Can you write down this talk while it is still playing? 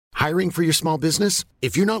Hiring for your small business?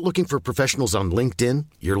 If you're not looking for professionals on LinkedIn,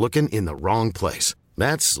 you're looking in the wrong place.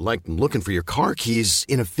 That's like looking for your car keys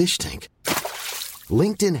in a fish tank.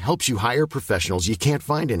 LinkedIn helps you hire professionals you can't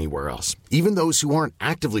find anywhere else, even those who aren't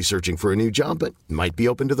actively searching for a new job but might be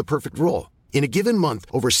open to the perfect role. In a given month,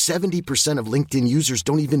 over 70% of LinkedIn users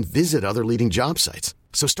don't even visit other leading job sites.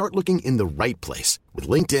 So start looking in the right place. With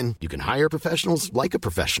LinkedIn, you can hire professionals like a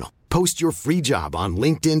professional. Post your free job on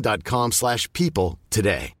linkedin.com/people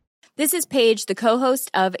today. This is Paige, the co-host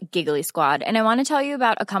of Giggly Squad, and I want to tell you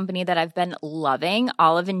about a company that I've been loving,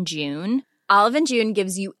 Olive & June. Olive & June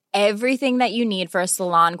gives you everything that you need for a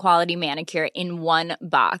salon-quality manicure in one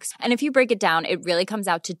box. And if you break it down, it really comes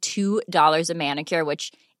out to $2 a manicure,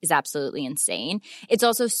 which is absolutely insane. It's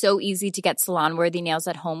also so easy to get salon-worthy nails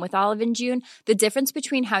at home with Olive & June. The difference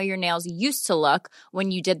between how your nails used to look when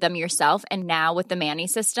you did them yourself and now with the Mani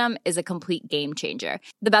system is a complete game changer.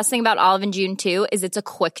 The best thing about Olive & June, too, is it's a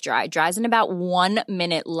quick dry. Dries in about 1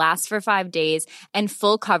 minute, lasts for 5 days, and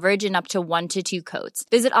full coverage in up to 1 to 2 coats.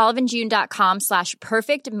 Visit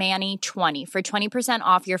oliveandjune.com/perfectmani20 for 20%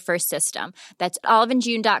 off your first system. That's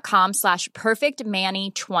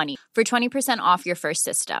oliveandjune.com/perfectmani20 for 20% off your first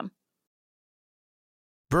system.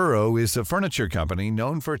 Burrow is a furniture company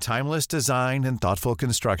known for timeless design and thoughtful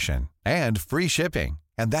construction, and free shipping,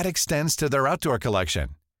 and that extends to their outdoor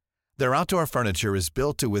collection. Their outdoor furniture is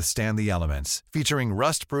built to withstand the elements, featuring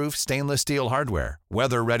rust-proof stainless steel hardware,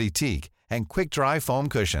 weather-ready teak, and quick-dry foam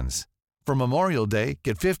cushions. For Memorial Day,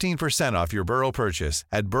 get 15% off your Burrow purchase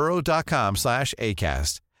at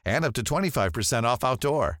burrow.com/acast, and up to 25% off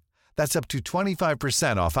outdoor. That's up to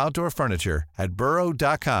 25% off outdoor furniture at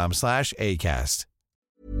burrow.com/acast.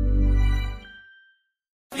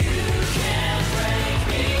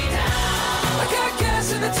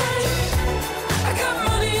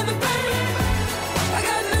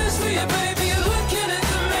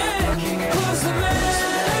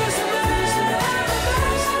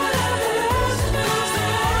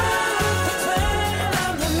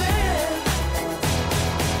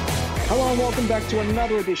 Hello and welcome back to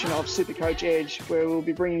another edition of SuperCoach Edge, where we'll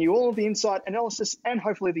be bringing you all of the insight, analysis, and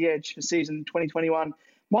hopefully the edge for season 2021.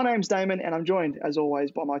 My name's Damon, and I'm joined, as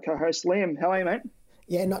always, by my co-host Liam. How are you, mate?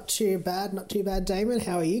 Yeah, not too bad, Damon.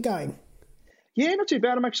 How are you going? Yeah, not too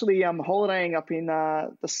bad. I'm actually holidaying up in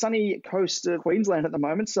the sunny coast of Queensland at the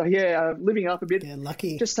moment. So yeah, living up a bit. Yeah,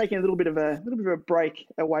 lucky. Just taking a little bit of a break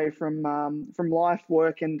away from life,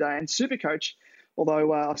 work, and SuperCoach.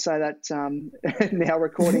 Although I say that now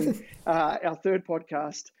recording our third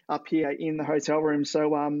podcast up here in the hotel room. So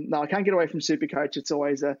no, I can't get away from SuperCoach. It's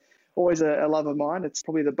always a love of mine. It's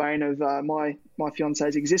probably the bane of my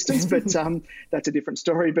fiance's existence, but that's a different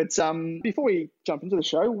story. But before we jump into the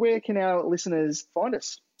show, where can our listeners find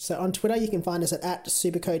us? So on Twitter, you can find us at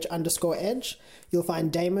 @supercoach_edge. You'll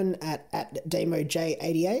find Damon at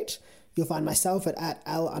DamoJ88. You'll find myself at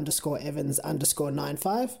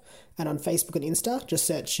Al_Evans_95. And on Facebook and Insta, just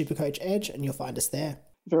search SuperCoach Edge and you'll find us there.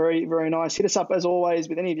 Very, very nice. Hit us up as always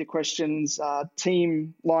with any of your questions,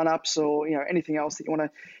 team lineups, or anything else that you want to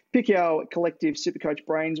pick our collective SuperCoach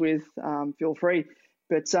brains with. Feel free.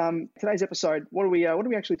 But today's episode, what are we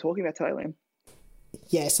actually talking about today, Liam?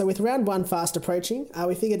 Yeah, so with round one fast approaching,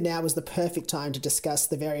 we figured now was the perfect time to discuss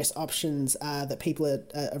the various options that people are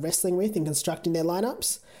wrestling with in constructing their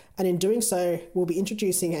lineups. And in doing so, we'll be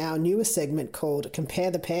introducing our newest segment called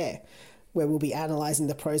Compare the Pair, where we'll be analysing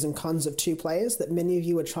the pros and cons of two players that many of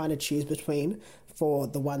you are trying to choose between for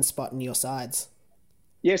the one spot in your sides.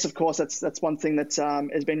 Yes, of course. That's one thing that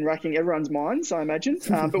has been racking everyone's minds, I imagine.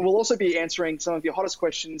 But we'll also be answering some of your hottest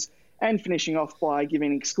questions and finishing off by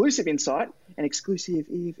giving exclusive insight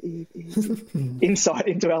insight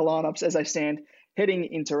into our lineups as they stand heading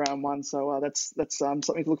into round one. So that's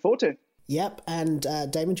something to look forward to. Yep. And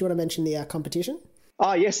Damon, do you want to mention the competition?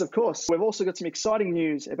 Yes, of course. We've also got some exciting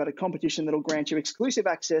news about a competition that will grant you exclusive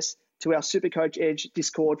access to our SuperCoach Edge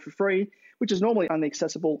Discord for free, which is normally only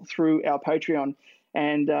accessible through our Patreon.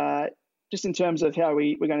 And just in terms of how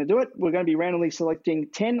we're going to do it, we're going to be randomly selecting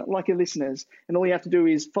 10 lucky listeners. And all you have to do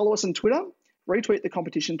is follow us on Twitter, retweet the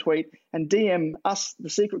competition tweet, and DM us the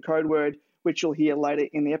secret code word, which you'll hear later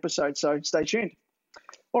in the episode. So stay tuned.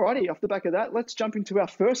 Alrighty, off the back of that, let's jump into our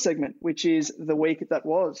first segment, which is the week that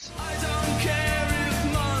was. I don't care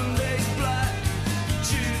if Monday's black,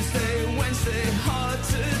 Tuesday, Wednesday, hard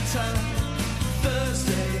to tell,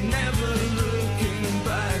 Thursday, never looking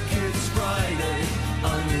back, it's Friday,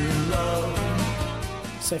 I'm in love.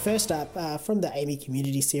 So first up, from the Amy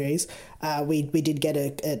Community Series, we did get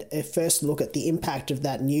a first look at the impact of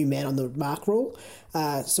that new man on the mark rule.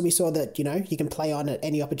 So we saw that, you can play on at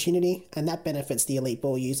any opportunity, and that benefits the elite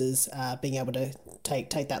ball users, being able to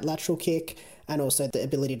take that lateral kick, and also the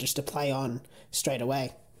ability just to play on straight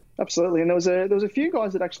away. Absolutely, and there was a few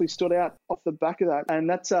guys that actually stood out off the back of that, and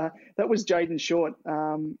that was Jaden Short,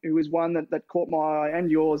 who was one that caught my eye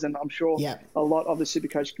and yours, and I'm sure a lot of the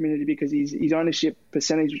SuperCoach community, because his ownership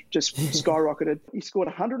percentage just skyrocketed. He scored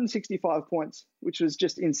 165 points, which was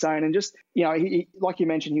just insane, and just he, like you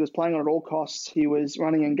mentioned, he was playing on at all costs. He was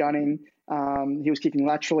running and gunning. He was kicking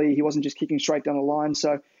laterally. He wasn't just kicking straight down the line.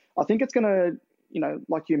 So I think it's going to,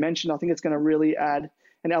 like you mentioned, I think it's going to really add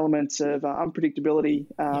an element of unpredictability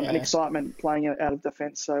and excitement playing out of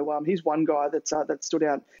defence. So he's one guy that stood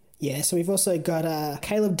out. Yeah, so we've also got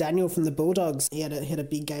Caleb Daniel from the Bulldogs. He had a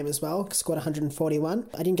big game as well, scored 141.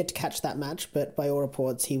 I didn't get to catch that match, but by all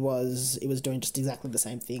reports, he was doing just exactly the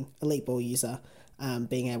same thing. Elite ball user,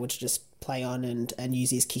 being able to just play on and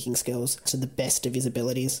use his kicking skills to the best of his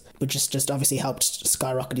abilities, which just obviously helped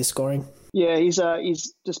skyrocket his scoring. Yeah,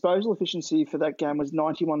 his disposal efficiency for that game was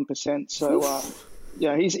 91%. So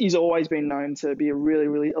he's always been known to be a really,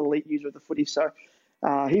 really elite user of the footy. So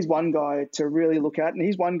he's one guy to really look at, and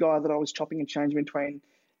he's one guy that I was chopping and changing between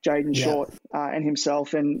Jaden Short and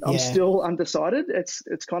himself, and I'm still undecided.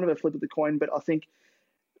 It's kind of a flip of the coin, but I think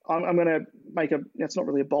I'm going to make it's not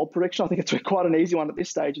really a bold prediction. I think it's quite an easy one at this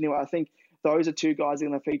stage anyway. I think those are two guys that are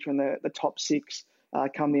going to feature in the top six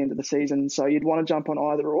come the end of the season. So you'd want to jump on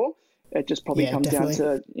either or. It just probably comes down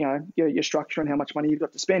to your structure and how much money you've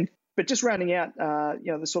got to spend. But just rounding out,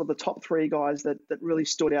 the sort of the top three guys that really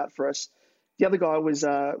stood out for us. The other guy was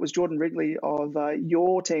Jordan Wrigley of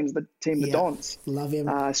your teams, the Dons. Love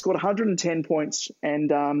him. Scored 110 points, and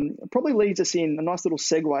probably leads us in a nice little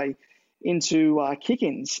segue into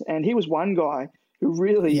kick-ins. And he was one guy who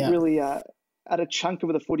really had a chunk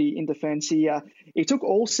of the footy in defence. He took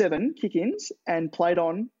all 7 kick-ins and played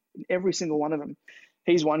on every single one of them.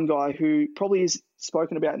 He's one guy who probably is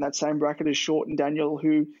spoken about in that same bracket as Short and Daniel,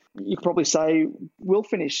 who you could probably say will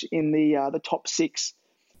finish in the top 6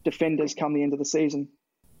 defenders come the end of the season.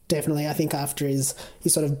 Definitely. I think after his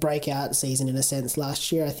sort of breakout season, in a sense,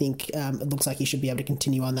 last year, I think it looks like he should be able to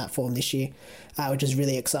continue on that form this year, which is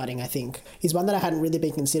really exciting, I think. He's one that I hadn't really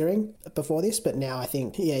been considering before this, but now I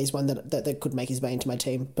think, he's one that could make his way into my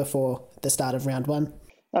team before the start of round 1.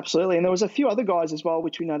 Absolutely. And there was a few other guys as well,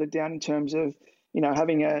 which we noted down in terms of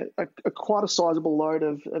having a quite a sizable load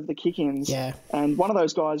of the kick-ins. Yeah. And one of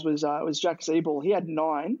those guys was Jack Zeeble. He had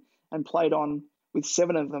 9 and played on with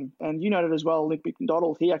 7 of them. And you noted as well, Nick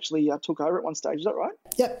McDonald, he actually took over at one stage. Is that right?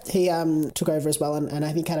 Yep. He took over as well, and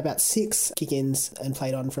I think had about 6 kick-ins and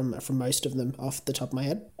played on from most of them off the top of my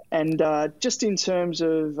head. And just in terms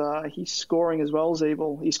of his scoring as well,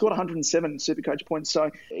 Zeeble, he scored 107 SuperCoach points.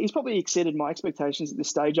 So he's probably exceeded my expectations at this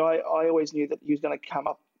stage. I always knew that he was going to come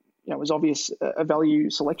up. It was obvious a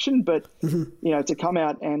value selection, but, to come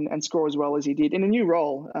out and score as well as he did in a new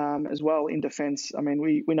role as well in defence. I mean,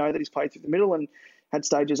 we know that he's played through the middle and had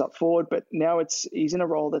stages up forward, but now he's in a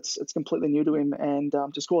role that's completely new to him, and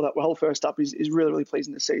to score that well first up is really, really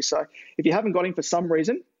pleasing to see. So if you haven't got him for some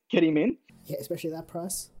reason, get him in. Yeah, especially that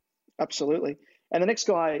price. Absolutely. And the next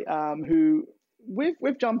guy who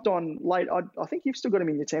we've jumped on late, I think you've still got him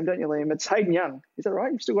in your team, don't you, Liam? It's Hayden Young. Is that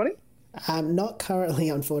right? You've still got him? Not currently,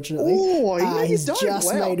 unfortunately. Oh, he's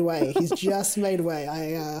just made way. He's just made way.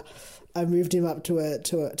 I moved him up to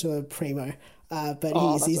a primo,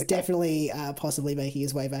 but he's definitely possibly making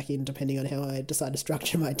his way back in, depending on how I decide to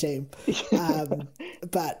structure my team.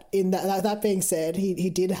 But in that being said, he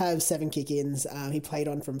did have 7 kick-ins. He played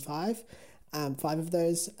on from 5 of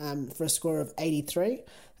those for a score of 83.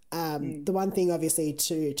 The one thing obviously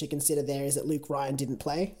to consider there is that Luke Ryan didn't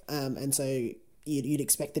play, and so you'd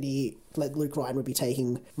expect that Luke Ryan would be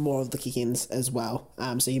taking more of the kick-ins as well.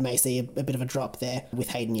 So you may see a bit of a drop there with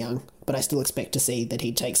Hayden Young, but I still expect to see that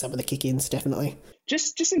he'd take some of the kick-ins, definitely.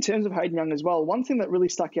 Just in terms of Hayden Young as well, one thing that really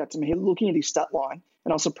stuck out to me, looking at his stat line,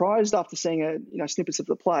 and I was surprised after seeing snippets of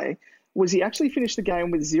the play, was he actually finished the game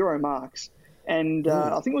with 0 marks. And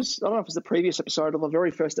I think I don't know if it was the previous episode or the very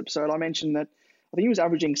first episode, I mentioned that I think he was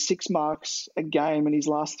averaging 6 marks a game in his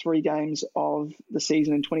last 3 games of the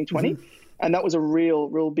season in 2020. And that was a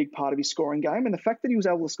real big part of his scoring game. And the fact that he was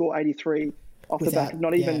able to score 83 off the back,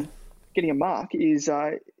 not even getting a mark, is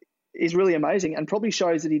really amazing, and probably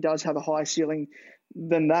shows that he does have a higher ceiling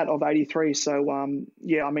than that of 83. So,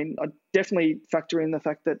 I definitely factor in the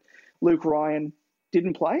fact that Luke Ryan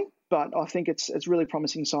didn't play, but I think it's really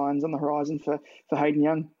promising signs on the horizon for Hayden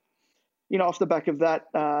Young. off the back of that,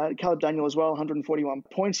 Caleb Daniel as well, 141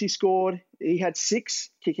 points he scored. He had 6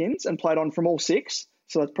 kick-ins and played on from all 6.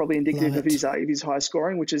 So that's probably indicative of his high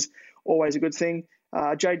scoring, which is always a good thing.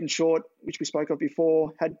 Jaden Short, which we spoke of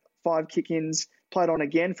before, had 5 kick-ins, played on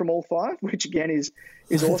again from all 5, which again is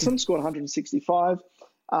awesome, scored 165.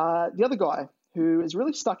 The other guy who has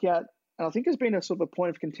really stuck out, and I think has been a sort of a point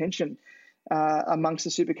of contention amongst the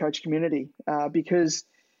SuperCoach community, because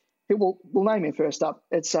we'll name him first up.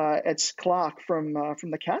 It's Clark from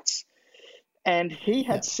the Cats, and he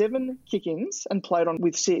had 7 kick-ins and played on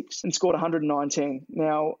with 6 and scored 119.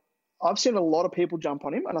 Now, I've seen a lot of people jump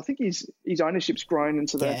on him, and I think his ownership's grown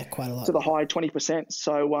into quite a lot, to the high 20%.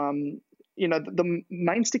 So, the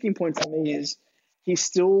main sticking point for me is he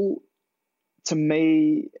still, to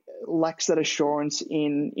me, lacks that assurance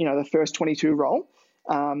in the first 22 role.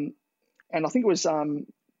 And I think it was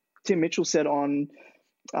Tim Mitchell said on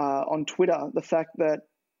Twitter the fact that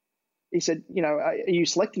he said, are you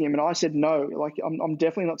selecting him? And I said no. Like, I'm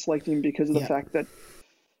definitely not selecting him because of the fact that,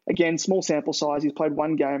 again, small sample size. He's played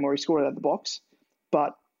 1 game where he scored out of the box,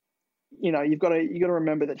 but you've got to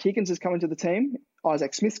remember that Higgins has come into the team,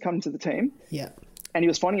 Isaac Smith's come into the team, and he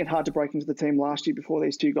was finding it hard to break into the team last year before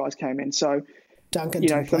these 2 guys came in. So Duncan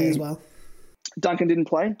didn't play as well. Duncan didn't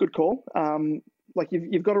play. Good call.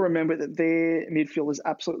 You've got to remember that their midfield is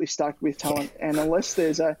absolutely stacked with talent, and unless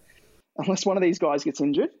one of these guys gets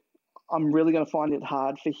injured, I'm really going to find it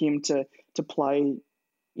hard for him to play,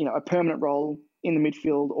 a permanent role in the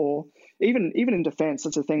midfield or even in defence.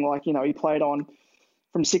 That's a thing. Like, he played on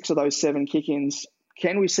from 6 of those 7 kick-ins.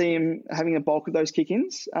 Can we see him having a bulk of those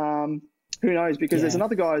kick-ins? Who knows? Because there's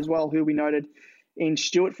another guy as well who we noted in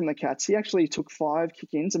Stewart from the Cats. He actually took 5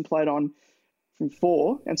 kick-ins and played on from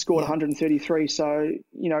 4 and scored 133. So,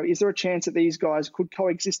 is there a chance that these guys could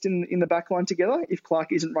coexist in the back line together if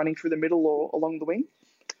Clark isn't running through the middle or along the wing?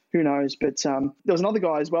 Who knows? But there was another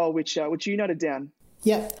guy as well, which you noted down.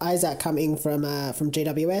 Yep, Isaac coming from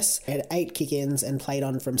GWS, had 8 kick-ins and played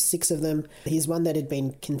on from 6 of them. He's one that had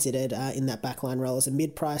been considered in that backline role as a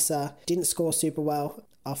mid-pricer. Didn't score super well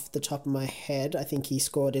off the top of my head. I think he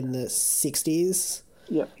scored in the 60s.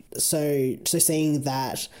 Yeah. So seeing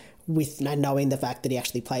that, with knowing the fact that he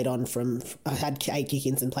actually played on had 8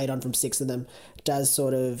 kick-ins and played on from 6 of them, does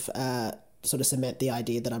sort of cement the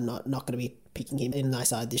idea that I'm not going to be picking him in my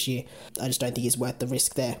side this year. I just don't think he's worth the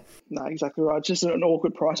risk there. No, exactly right. It's just an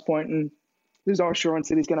awkward price point, and there's no assurance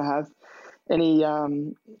that he's going to have any,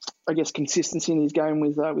 consistency in his game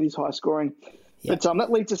with his high scoring. Yep. But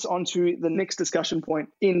that leads us on to the next discussion point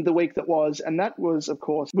in the week that was, and that was, of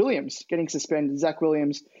course, Williams getting suspended. Zach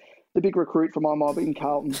Williams, the big recruit for my mob in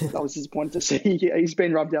Carlton. I was disappointed to see he's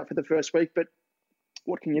been rubbed out for the first week, but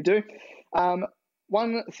what can you do?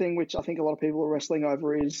 One thing which I think a lot of people are wrestling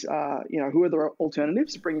over is, who are the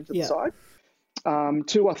alternatives to bring into the side?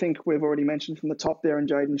 2, I think we've already mentioned from the top there, and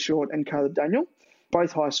Jaden Short and Caleb Daniel,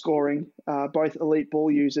 both high scoring, both elite ball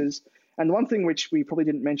users. And one thing which we probably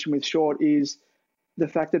didn't mention with Short is the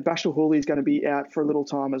fact that Bashir Hooley is going to be out for a little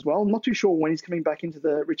time as well. I'm not too sure when he's coming back into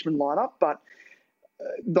the Richmond lineup, but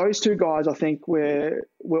those 2 guys, I think, we're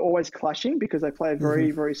always clashing because they play a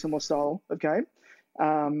very, very similar style of game.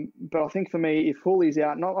 But I think for me, if Hooley's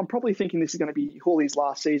out, and I'm probably thinking this is going to be Hooley's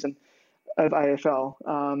last season of AFL,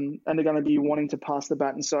 and they're going to be wanting to pass the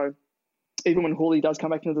baton. So even when Hooley does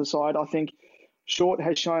come back into the side, I think Short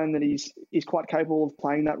has shown that he's quite capable of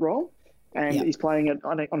playing that role, and he's playing it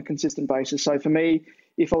on a consistent basis. So for me,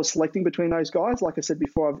 if I was selecting between those guys, like I said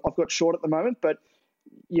before, I've got Short at the moment, but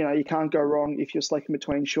you can't go wrong if you're selecting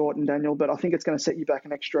between Short and Daniel. But I think it's going to set you back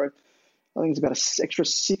an extra, I think it's about an extra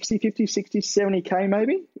 60, 50, 60, 70K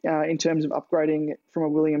maybe in terms of upgrading from a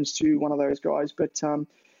Williams to one of those guys. But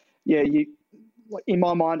in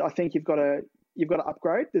my mind, I think you've got to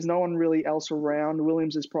upgrade. There's no one really else around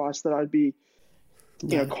Williams's price that I'd be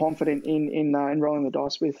confident in rolling the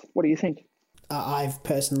dice with. What do you think? I've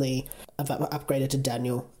personally upgraded to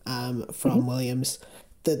Daniel from Williams.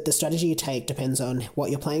 The strategy you take depends on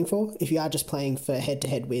what you're playing for. If you are just playing for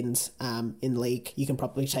head-to-head wins in the league, you can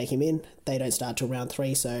probably take him in. They don't start till round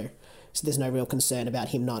 3, so there's no real concern about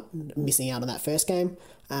him not missing out on that first game.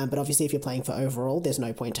 But obviously, if you're playing for overall, there's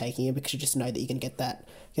no point taking him because you just know that you can get that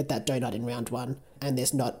donut in round 1, and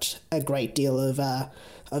there's not a great deal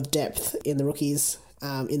of depth in the rookies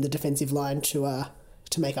in the defensive line to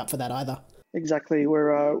make up for that either. Exactly.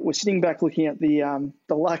 We're sitting back looking at the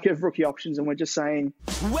lack of rookie options, and we're just saying,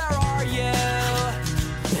 where are you?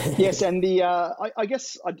 Yes, and I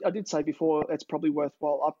guess I did say before it's probably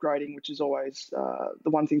worthwhile upgrading, which is always the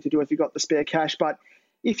one thing to do if you've got the spare cash. But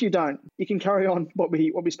if you don't, you can carry on what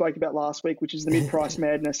we spoke about last week, which is the mid-price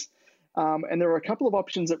madness. And there were a couple of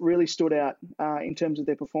options that really stood out in terms of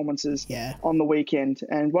their performances on the weekend.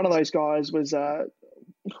 And one of those guys was,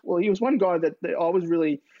 he was one guy that I was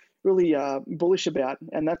really bullish about,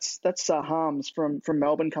 and that's Harms from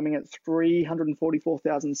Melbourne, coming at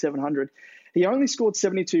 344,700. He only scored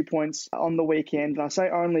 72 points on the weekend, and I say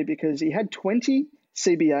only because he had 20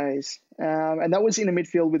 CBAs, and that was in a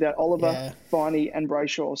midfield without Oliver, Viney, and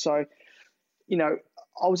Brayshaw. So,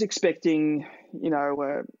 I was expecting,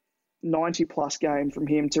 a 90-plus game from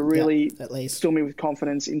him to really at least fill me with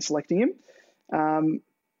confidence in selecting him.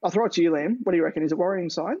 I'll throw it to you, Liam. What do you reckon? Is it worrying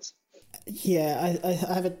signs? Yeah, I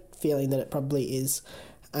have a feeling that it probably is.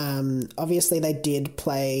 Obviously, they did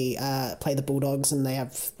play the Bulldogs, and they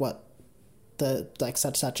have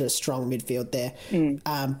such a strong midfield there.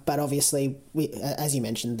 But obviously, as you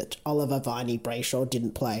mentioned, that Oliver, Viney, Brayshaw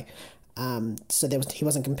didn't play. So he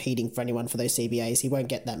wasn't competing for anyone for those CBAs. He won't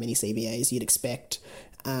get that many CBAs you'd expect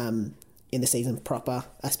in the season proper,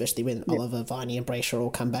 especially when Oliver, Viney, and Brayshaw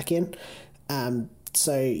all come back in.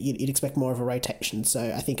 So you'd expect more of a rotation.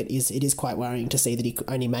 So I think it is quite worrying to see that he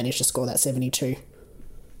only managed to score that 72.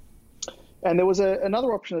 And there was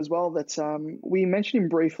another option as well that we mentioned him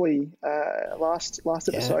briefly last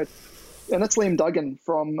episode, and that's Liam Duggan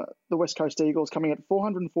from the West Coast Eagles, coming at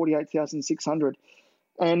 448,600.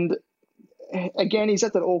 And again, he's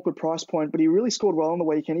at that awkward price point, but he really scored well on the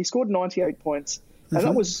weekend. He scored 98 points, and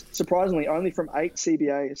that was surprisingly only from 8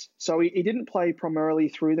 CBAs. So he didn't play primarily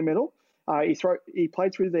through the middle. He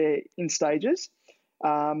played through there in stages.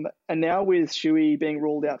 And now with Shuey being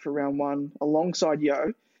ruled out for round 1 alongside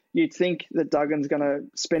Yo, you'd think that Duggan's going to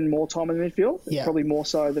spend more time in the midfield, probably more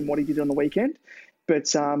so than what he did on the weekend. But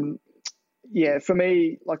for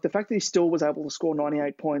me, the fact that he still was able to score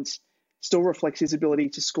 98 points still reflects his ability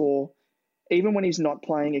to score even when he's not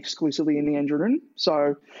playing exclusively in the engine room.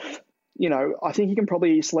 So, I think you can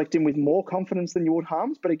probably select him with more confidence than you would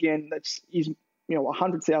Harms. But again, he's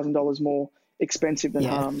 $100,000 more expensive than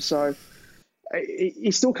Harms. So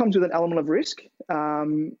he still comes with an element of risk.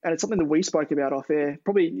 And it's something that we spoke about off air.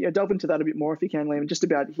 Probably delve into that a bit more if you can, Liam, just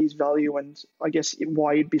about his value and I guess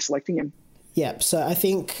why you'd be selecting him. Yeah, so I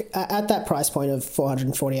think at that price point of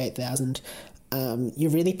 448,000,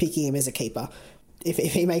 you're really picking him as a keeper. If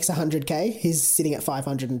he makes 100K, he's sitting at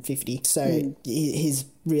 550. So he's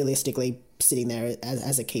realistically sitting there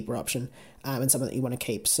as a keeper option and someone that you want to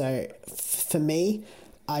keep. So for me,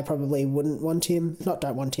 I probably wouldn't want him.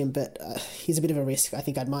 Don't want him, but he's a bit of a risk. I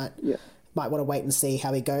think I might want to wait and see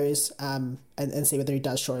how he goes and see whether he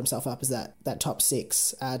does shore himself up as that top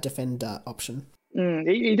 6 defender option.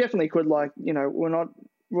 He definitely could. We're not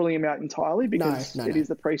ruling him out entirely because it is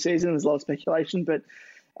the preseason. There's a lot of speculation, but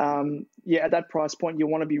at that price point, you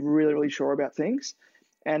want to be really, really sure about things.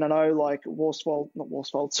 And I know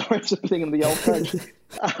sorry, it's a thing in the old coach.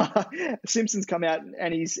 Simpson's come out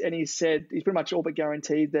and he's said he's pretty much all but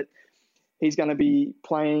guaranteed that he's going to be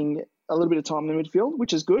playing a little bit of time in the midfield,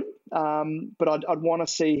 which is good. But I'd want to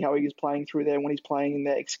see how he is playing through there when he's playing in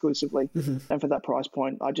there exclusively. And for that price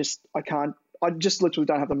point, I just literally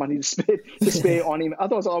don't have the money to spare on him.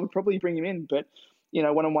 Otherwise, I would probably bring him in. But,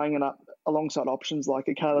 when I'm weighing it up alongside options like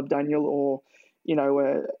a Caleb Daniel or,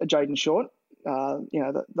 a Jaden Short,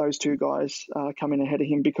 those two guys come in ahead of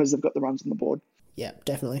him because they've got the runs on the board. Yeah,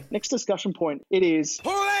 definitely. Next discussion point, it is... Who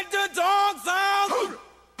let the dogs out?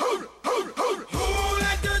 Who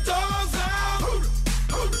let the dogs out?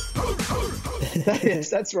 Yes,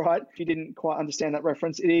 that's right. If you didn't quite understand that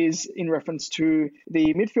reference, it is in reference to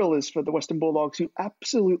the midfielders for the Western Bulldogs who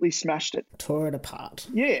absolutely smashed it. Tore it apart.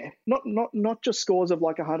 Yeah, not just scores of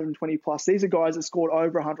 120 plus. These are guys that scored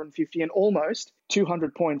over 150 and almost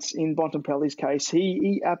 200 points in Bontempelli's case.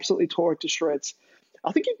 He absolutely tore it to shreds.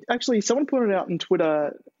 I think someone pointed out on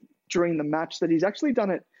Twitter during the match that he's actually done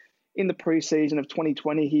it in the preseason of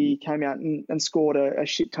 2020. He came out and scored a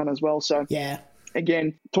shit ton as well. So yeah.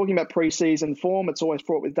 Again, talking about preseason form, it's always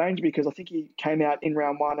fraught with danger because I think he came out in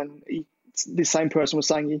round 1 and this same person was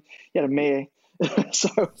saying he had a mare. So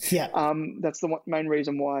that's the main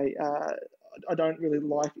reason why I don't really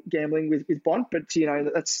like gambling with Bont, but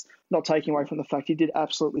that's not taking away from the fact he did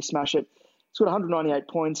absolutely smash it. He's got 198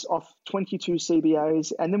 points off 22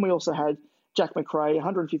 CBAs, and then we also had Jack McRae,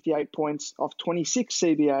 158 points off 26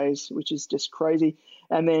 CBAs, which is just crazy,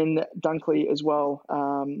 and then Dunkley as well,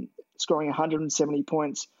 scoring 170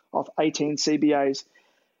 points off 18 CBAs.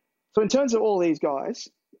 So in terms of all these guys,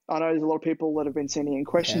 I know there's a lot of people that have been sending in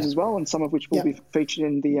questions as well, and some of which will be featured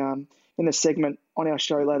in the segment on our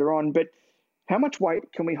show later on. But how much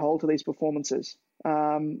weight can we hold to these performances?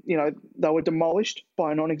 They were demolished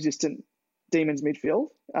by a non-existent Demons midfield,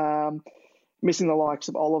 missing the likes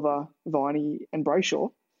of Oliver, Viney, and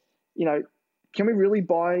Brayshaw. can we really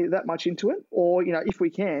buy that much into it? Or, if we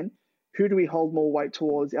can, who do we hold more weight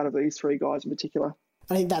towards out of these three guys in particular?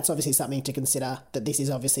 I think that's obviously something to consider, that this is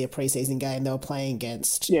obviously a preseason game. They were playing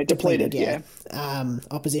against depleted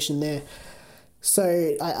opposition there.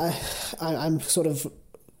 So I'm sort of,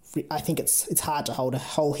 I think it's hard to hold a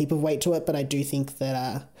whole heap of weight to it, but I do think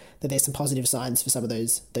that there's some positive signs for some of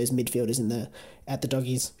those midfielders at the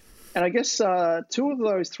Doggies. And I guess two of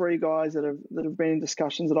those three guys that have been in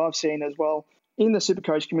discussions that I've seen as well in the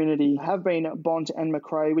SuperCoach community have been Bont and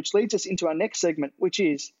McRae, which leads us into our next segment, which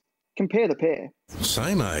is compare the pair.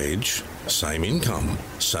 Same age, same income,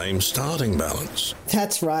 same starting balance.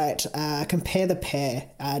 That's right. Compare the pair.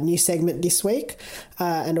 New segment this week,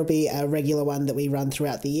 and it'll be a regular one that we run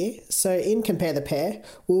throughout the year. So in Compare the Pair,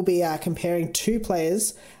 we'll be comparing two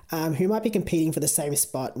players who might be competing for the same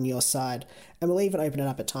spot in your side. And we'll even open it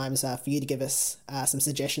up at times for you to give us some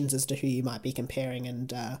suggestions as to who you might be comparing,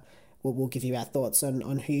 and we'll give you our thoughts on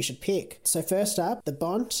who you should pick. So first up, the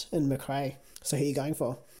Bont and McRae. So who are you going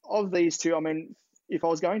for? Of these two, I mean, if I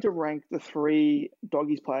was going to rank the three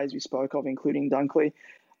Doggies players we spoke of, including Dunkley,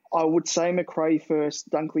 I would say McRae first,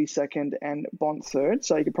 Dunkley second, and Bont third.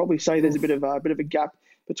 So you could probably say there's a bit of a gap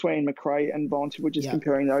between McRae and Bont, if we're just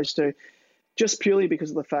comparing those two, just purely because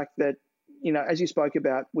of the fact that, as you spoke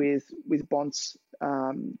about with Bont's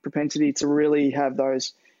propensity to really have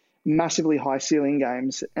those massively high ceiling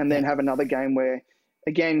games, and then have another game where,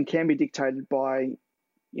 again, can be dictated by,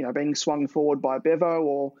 being swung forward by Bevo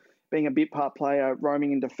or being a bit part player,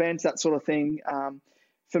 roaming in defence, that sort of thing.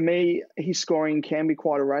 For me, his scoring can be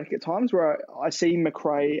quite erratic at times, where I see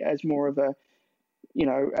McRae as more of a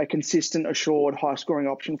consistent, assured, high-scoring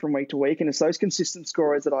option from week to week. And it's those consistent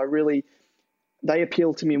scorers that they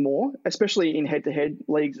appeal to me more, especially in head-to-head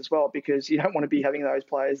leagues as well, because you don't want to be having those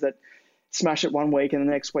players that smash it one week and the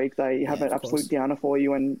next week they have an absolute downer for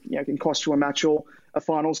you and can cost you a match or a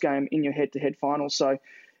finals game in your head-to-head finals. So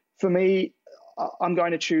for me, I'm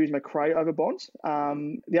going to choose McRae over Bont.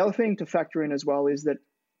 The other thing to factor in as well is that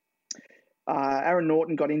Aaron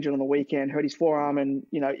Norton got injured on the weekend, hurt his forearm, and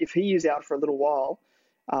if he is out for a little while,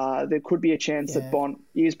 there could be a chance that Bont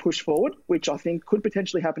is pushed forward, which I think could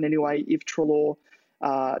potentially happen anyway if Treloar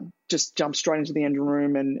just jumps straight into the engine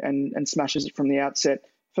room and smashes it from the outset.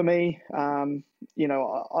 For me, I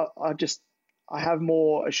have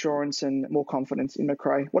more assurance and more confidence in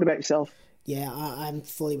McRae. What about yourself? Yeah, I'm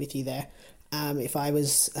fully with you there. If I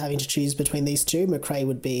was having to choose between these two, McRae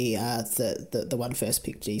would be the one first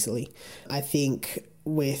picked easily. I think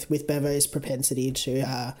with Bevo's propensity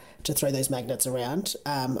to throw those magnets around,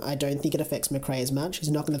 I don't think it affects McRae as much. He's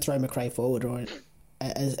not going to throw McRae forward or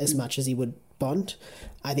as much as he would Bont.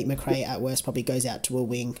 I think McRae at worst probably goes out to a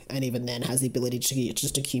wing, and even then has the ability to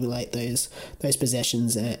just accumulate those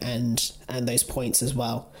possessions and those points as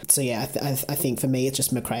well. So yeah, I think for me it's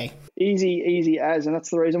just McRae. Easy as, and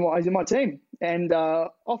that's the reason why he's in my team. And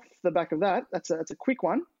off the back of that, that's a quick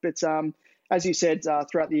one. But as you said,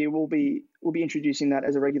 throughout the year we'll be introducing that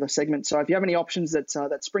as a regular segment. So if you have any options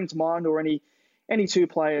that spring to mind, or any two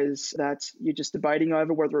players that you're just debating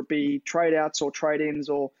over, whether it be trade outs or trade ins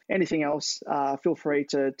or anything else, feel free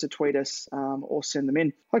to tweet us or send them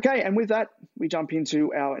in. Okay, and with that, we jump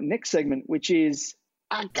into our next segment, which is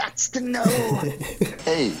I Gots to Know.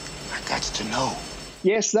 Hey, I Gots to Know.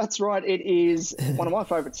 Yes, that's right. It is one of my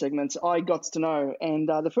favourite segments, I Gots to Know. And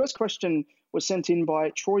the first question was sent in by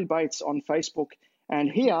Troy Bates on Facebook. And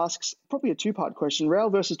he asks, probably a two-part question, Real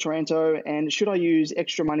versus Taranto, and should I use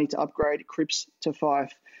extra money to upgrade Cripps to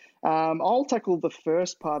Fife? I'll tackle the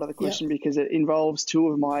first part of the question because it involves two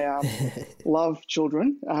of my love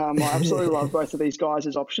children. I absolutely love both of these guys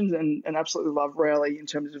as options, and absolutely love Rowley in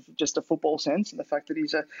terms of just a football sense and the fact that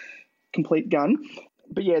he's a complete gun.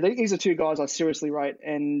 But yeah, these are two guys I seriously rate,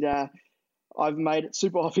 and I've made it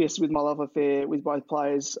super obvious with my love affair with both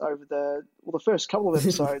players over the first couple of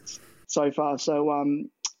episodes so far. So,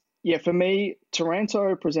 for me,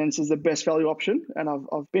 Taranto presents as the best value option, and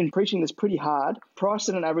I've been preaching this pretty hard. Priced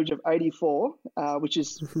at an average of 84, which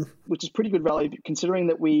is pretty good value, considering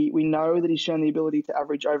that we know that he's shown the ability to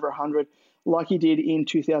average over 100, like he did in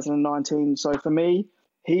 2019. So for me,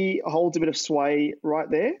 he holds a bit of sway right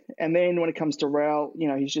there. And then when it comes to Raul,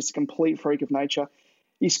 he's just a complete freak of nature.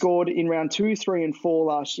 He scored in round 2, 3, and 4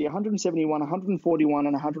 last year, 171, 141,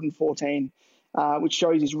 and 114. Which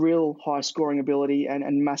shows his real high scoring ability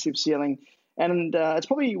and massive ceiling. And it's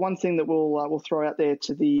probably one thing that we'll throw out there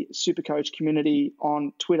to the SuperCoach community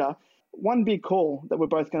on Twitter. One big call that we're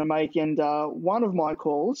both going to make, and one of my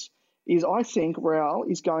calls is I think Raul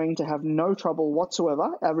is going to have no trouble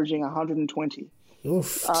whatsoever averaging 120.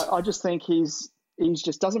 I just think he's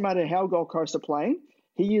just doesn't matter how Gold Coast are playing.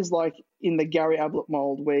 he is like in the Gary Ablett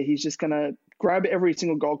mold, where he's just going to grab every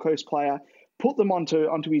single Gold Coast player, put them onto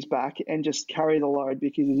his back, and just carry the load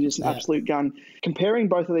because he's just an absolute gun. Comparing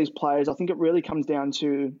both of these players, I think it really comes down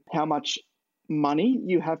to how much money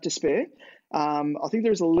you have to spare. I think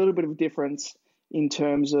there's a little bit of a difference in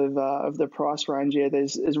terms of the price range. Yeah,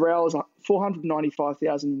 there's Raul is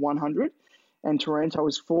 495,100, and Taranto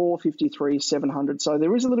is 453,700. So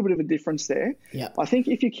there is a little bit of a difference there. Yeah, I think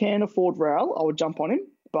if you can afford Raul, I would jump on him,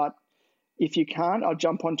 but if you can't, I'll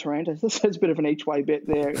jump on Taranto. There's a bit of an each way bet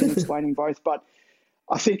there in explaining both, but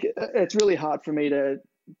I think it's really hard for me to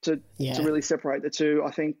really separate the two.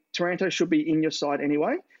 I think Taranto should be in your side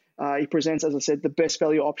anyway. He presents, as I said, the best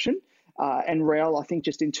value option. And Raul, I think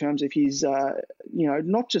just in terms of his,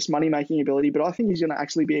 not just money-making ability, but I think he's going to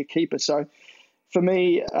actually be a keeper. So for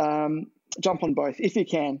me, jump on both if you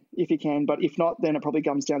can. But if not, then it probably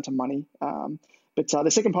comes down to money. But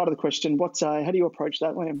the second part of the question, how do you approach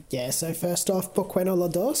that, Liam? Yeah, so first off, ¿por qué no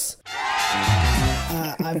los dos?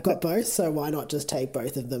 I've got both, so why not just take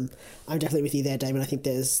both of them? I'm definitely with you there, Damon. I think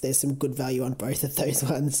there's some good value on both of those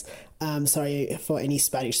ones. Sorry for any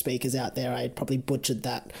Spanish speakers out there, I probably butchered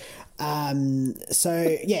that.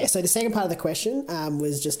 So the second part of the question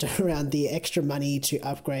was just around the extra money to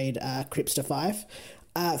upgrade Cripps to 5.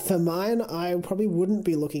 For mine, I probably wouldn't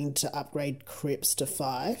be looking to upgrade Cripps to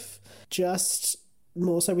 5, just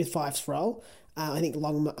more so with 5's role. I think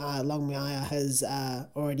Longmire has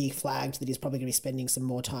already flagged that he's probably going to be spending some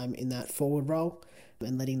more time in that forward role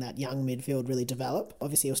and letting that young midfield really develop.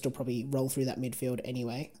 Obviously, he'll still probably roll through that midfield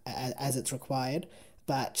anyway, as it's required.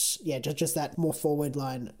 But yeah, just that more forward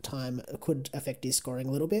line time could affect his scoring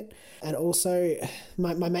a little bit. And also,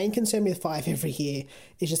 my main concern with 5 every year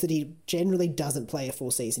is just that he generally doesn't play a full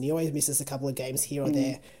season. He always misses a couple of games here or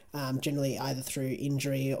there, generally either through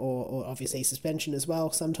injury or obviously suspension as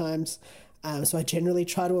well sometimes. So I generally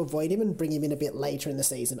try to avoid him and bring him in a bit later in the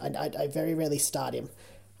season. I very rarely start him.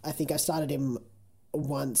 I think I started him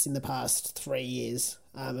once in the past 3 years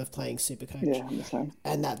of playing SuperCoach. Yeah, I'm the same.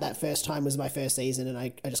 And that first time was my first season, and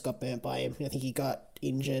I just got burnt by him. I think he got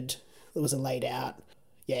injured. It was a laid out.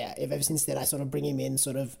 Yeah, ever since then I sort of bring him in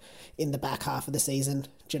sort of in the back half of the season,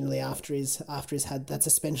 generally after he's had that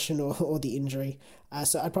suspension or the injury.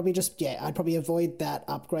 So I'd probably avoid that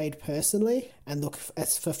upgrade personally and look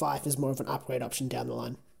for 5 as more of an upgrade option down the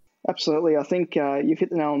line. Absolutely. I think you've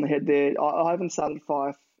hit the nail on the head there. I haven't started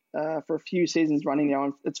 5 for a few seasons running now,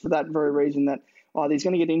 and it's for that very reason that either he's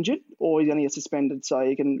going to get injured or he's going to get suspended. So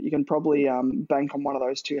you can probably bank on one of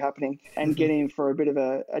those two happening and get him for a bit of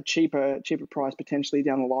a cheaper price potentially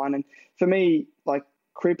down the line. And for me, like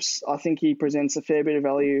Cripps, I think he presents a fair bit of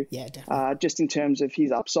value. Yeah, definitely. Just in terms of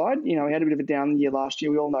his upside. He had a bit of a down year last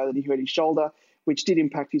year. We all know that he hurt his shoulder, which did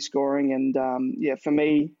impact his scoring. And for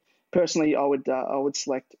me personally, I would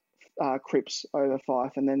select Cripps over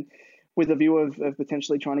 5, and then with a view of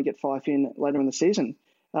potentially trying to get 5 in later in the season.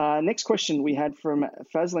 Next question we had from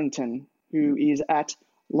Faslington, who is at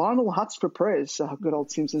Lionel Hutz for Prez. Good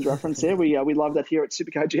old Simpsons reference there. We love that here at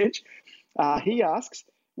Supercoach Edge. He asks,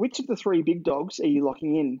 which of the 3 big dogs are you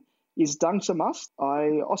locking in? Is Dunks a must?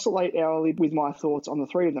 I oscillate hourly with my thoughts on the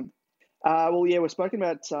 3 of them. We've spoken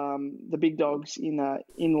about the big dogs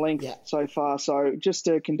in length so far. So just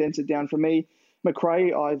to condense it down for me,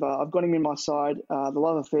 McRae, I've got him in my side. The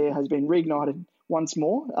love affair has been reignited once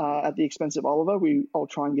more at the expense of Oliver. I'll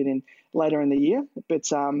try and get in later in the year. But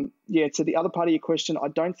to the other part of your question, I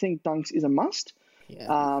don't think Dunks is a must.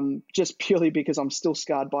 Just purely because I'm still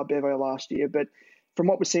scarred by Bevo last year. But from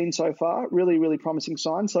what we've seen so far, really, really promising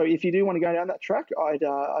sign. So if you do want to go down that track,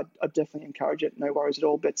 I'd definitely encourage it. No worries at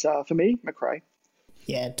all. But for me, McRae.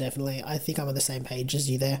 Yeah, definitely. I think I'm on the same page as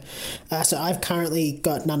you there. So I've currently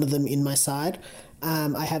got none of them in my side.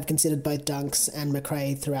 I have considered both Dunks and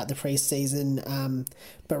McRae throughout the pre-season,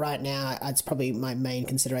 but right now it's probably my main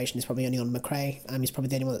consideration is probably only on McRae. He's probably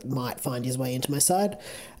the only one that might find his way into my side,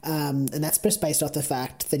 and that's just based off the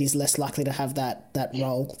fact that he's less likely to have that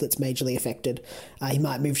role that's majorly affected. He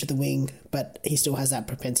might move to the wing, but he still has that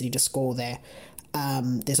propensity to score there.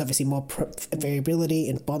 There's obviously more variability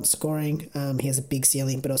in Bont scoring. He has a big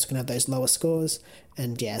ceiling, but also can have those lower scores.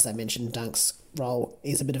 And yeah, as I mentioned, Dunk's role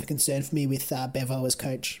is a bit of a concern for me with Bevo as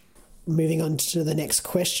coach. Moving on to the next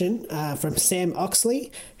question from Sam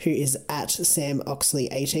Oxley, who is at Sam Oxley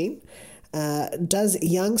 18. Does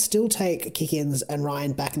Young still take kick-ins and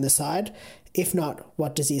Ryan back in the side? If not,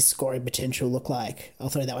 what does his scoring potential look like? I'll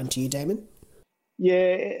throw that one to you, Damon.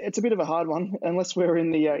 Yeah, it's a bit of a hard one. Unless we're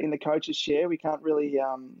in the coach's chair, we can't really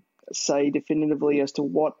say definitively as to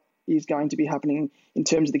what is going to be happening in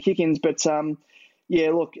terms of the kick-ins. But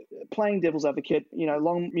Yeah, look, playing devil's advocate,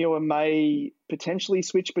 Longmuir may potentially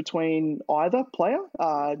switch between either player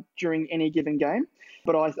during any given game.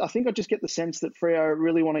 But I think I just get the sense that Freo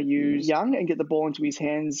really want to use Young and get the ball into his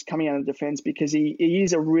hands coming out of defence, because he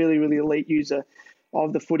is a really, really elite user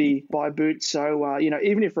of the footy by boot. So,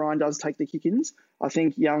 even if Ryan does take the kick-ins, I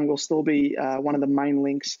think Young will still be one of the main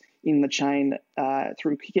links in the chain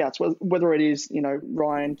through kick-outs, whether it is,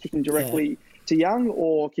 Ryan kicking directly to Young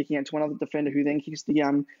or kicking out to another defender who then kicks to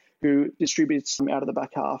Young, who distributes out of the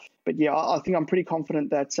back half. But yeah, I think I'm pretty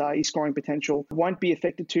confident that his scoring potential won't be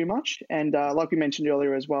affected too much. And like we mentioned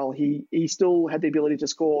earlier as well, he still had the ability to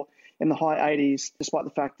score in the high 80s, despite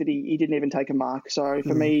the fact that he didn't even take a mark. So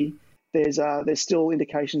for me, there's still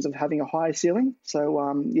indications of having a higher ceiling. So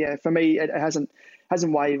for me, it hasn't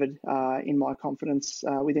wavered in my confidence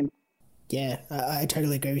with him. Yeah, I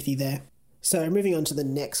totally agree with you there. So moving on to the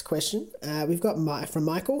next question, we've got from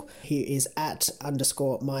Michael, who is at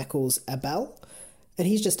 _Michaels Abel, and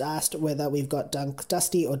he's just asked whether we've got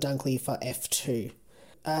Dusty or Dunkley for F2.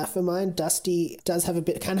 For mine, Dusty can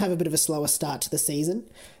have a bit of a slower start to the season.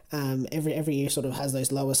 Every year sort of has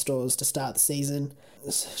those lower scores to start the season.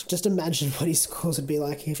 Just imagine what his scores would be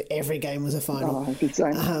like if every game was a final. Oh,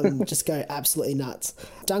 insane. Just go absolutely nuts.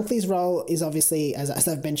 Dunkley's role is obviously, as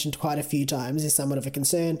I've mentioned quite a few times, is somewhat of a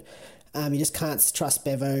concern. You just can't trust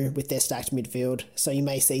Bevo with their stacked midfield, so you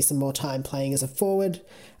may see some more time playing as a forward,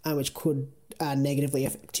 which could negatively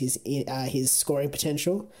affect his scoring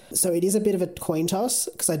potential. So it is a bit of a coin toss,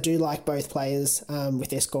 because I do like both players with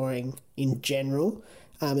their scoring in general,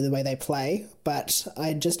 in the way they play, but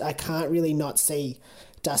I can't really not see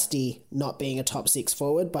Dusty not being a top 6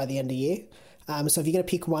 forward by the end of the year. So if you're going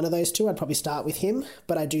to pick one of those two, I'd probably start with him,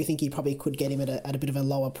 but I do think you probably could get him at a bit of a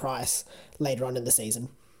lower price later on in the season.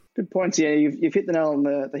 Good points. Yeah, you've hit the nail on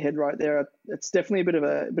the head right there. It's definitely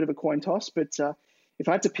a bit of a coin toss, but if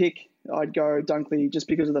I had to pick, I'd go Dunkley just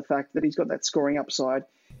because of the fact that he's got that scoring upside.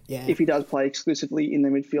 Yeah. If he does play exclusively in the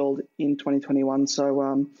midfield in 2021.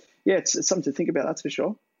 So it's something to think about, that's for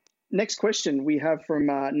sure. Next question we have from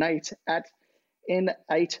Nate at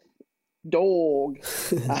N8 Dog,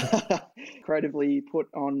 creatively put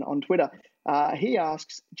on Twitter. He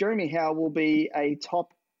asks, Jeremy Howe will be a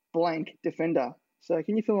top blank defender. So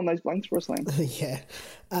can you fill in those blanks for us, Liam?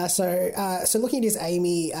 Yeah. So looking at his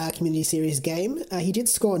Amy Community Series game, he did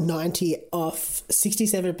score 90 off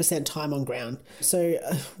 67% time on ground. So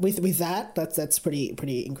with that's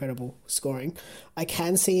pretty incredible scoring. I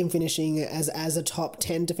can see him finishing as a top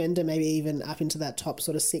 10 defender, maybe even up into that top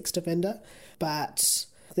sort of 6 defender. But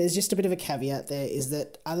there's just a bit of a caveat there, is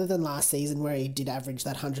that other than last season where he did average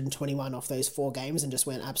that 121 off those 4 games and just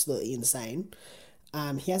went absolutely insane,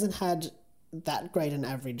 he hasn't had that great an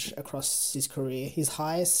average across his career. His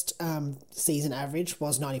highest season average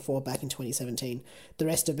was 94 back in 2017. The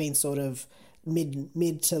rest have been sort of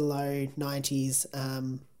mid to low 90s,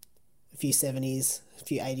 a few 70s, a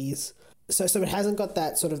few 80s. So it hasn't got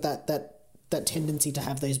that sort of that tendency to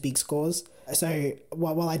have those big scores. So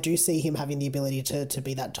while I do see him having the ability to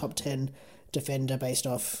be that top 10 defender based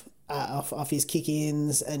off his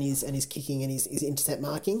kick-ins and his kicking and his intercept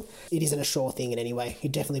marking, it isn't a sure thing in any way.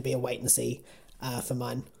 He'd definitely be a wait and see for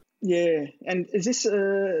mine. Yeah, and is this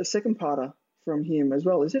a second parter from him as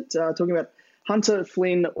well? Is it talking about Hunter,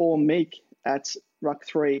 Flynn, or Meek at Ruck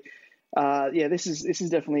 3? This is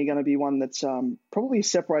definitely going to be one that's probably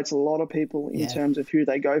separates a lot of people in terms of who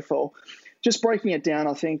they go for. Just breaking it down,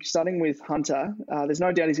 I think, starting with Hunter, there's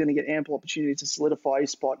no doubt he's going to get ample opportunity to solidify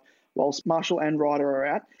his spot whilst Marshall and Ryder are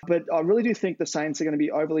out. But I really do think the Saints are going to be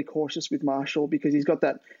overly cautious with Marshall because he's got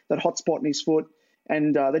that hot spot in his foot.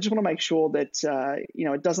 And they just want to make sure that,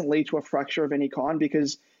 it doesn't lead to a fracture of any kind,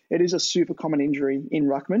 because it is a super common injury in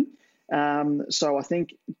Ruckman. So I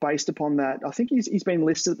think based upon that, I think he's been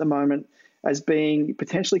listed at the moment as being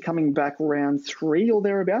potentially coming back round 3 or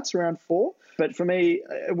thereabouts, around 4. But for me,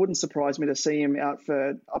 it wouldn't surprise me to see him out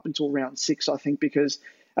for up until round 6, I think, because,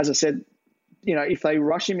 as I said, if they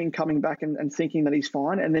rush him in coming back and thinking that he's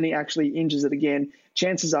fine, and then he actually injures it again,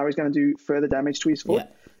 chances are he's going to do further damage to his foot.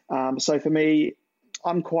 Yeah. So for me,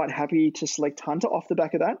 I'm quite happy to select Hunter off the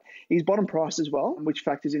back of that. He's bottom priced as well, which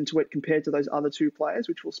factors into it compared to those other 2 players,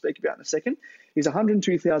 which we'll speak about in a second. He's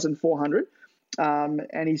 102,400,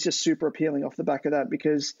 and he's just super appealing off the back of that,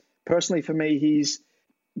 because personally for me, he's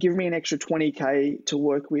given me an extra 20K to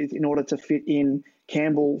work with in order to fit in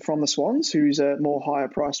Campbell from the Swans, who's a more higher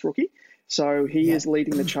priced rookie. So he is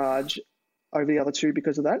leading the charge over the other 2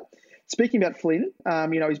 because of that. Speaking about Flynn,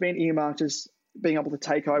 he's been earmarked as being able to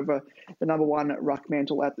take over the number 1 ruck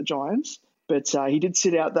mantle at the Giants, but he did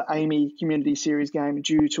sit out the Amy Community Series game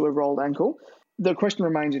due to a rolled ankle. the question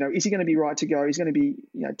remains, is he going to be right to go? He's going to be,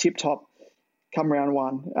 tip top come round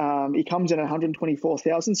one. He comes in at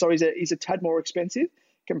 124,000, so he's a tad more expensive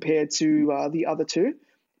compared to the other two.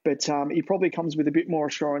 But he probably comes with a bit more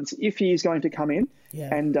assurance if he is going to come in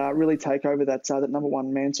and really take over that number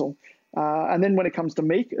one mantle. And then when it comes to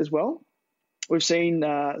Meek as well, we've seen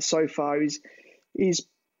so far he's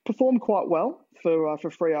performed quite well for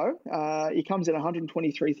Freo. He comes in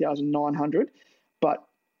 123,900, but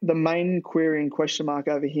the main query and question mark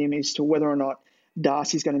over him is to whether or not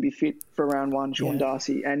Darcy's going to be fit for round one, Sean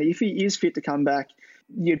Darcy. And if he is fit to come back,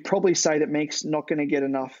 you'd probably say that Meek's not going to get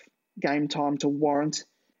enough game time to warrant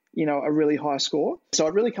a really high score. So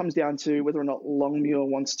it really comes down to whether or not Longmuir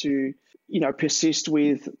wants to, persist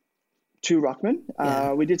with two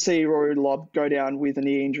ruckmen. We did see Rory Lobb go down with a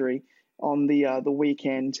knee injury on the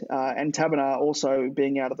weekend, and Taberner also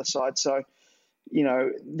being out of the side. So,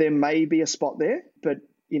 there may be a spot there, but,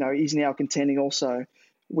 he's now contending also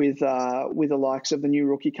with the likes of the new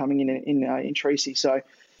rookie coming in Treacy. So,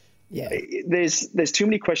 there's too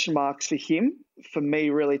many question marks for him, for me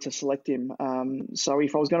really to select him. So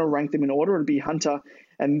if I was going to rank them in order, it'd be Hunter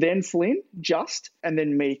and then Flynn, and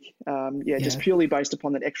then Meek. Just purely based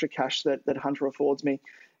upon that extra cash that Hunter affords me.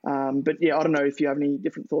 But I don't know if you have any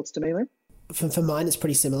different thoughts to me, Liam. For mine, it's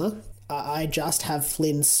pretty similar. I just have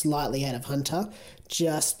Flynn slightly ahead of Hunter,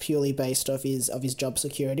 just purely based off his job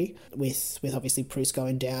security, with obviously Bruce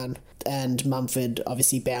going down and Mumford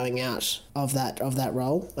obviously bowing out of that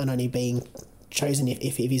role and only being chosen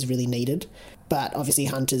if he's really needed. But obviously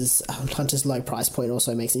Hunter's low price point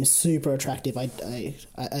also makes him super attractive. I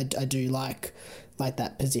do like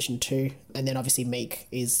that position too. And then obviously Meek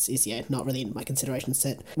is not really in my consideration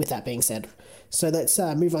set, with that being said. So let's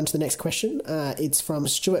move on to the next question. It's from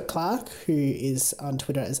Stuart Clark, who is on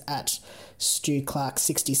Twitter as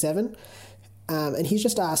 @StuClark67. And he's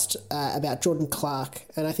just asked about Jordan Clark.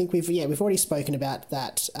 And I think we've already spoken about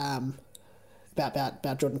that,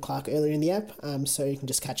 about Jordan Clark earlier in the app. So you can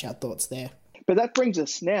just catch our thoughts there. But that brings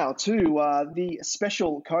us now to the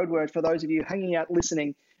special code word for those of you hanging out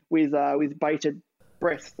listening with bated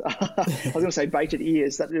breath. I was going to say bated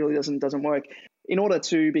ears. That really doesn't work. In order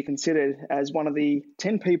to be considered as one of the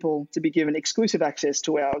 10 people to be given exclusive access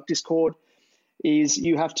to our Discord, is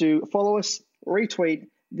you have to follow us, retweet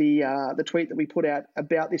the tweet that we put out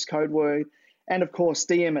about this code word, and of course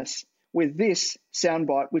DM us with this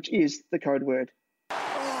soundbite, which is the code word.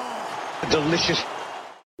 Delicious.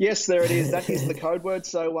 Yes, there it is. That is the code word.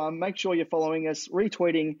 So make sure you're following us,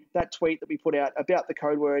 retweeting that tweet that we put out about the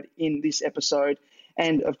code word in this episode,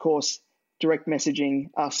 and of course, direct messaging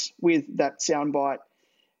us with that soundbite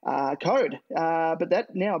code. But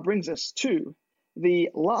that now brings us to the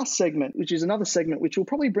last segment, which is another segment which will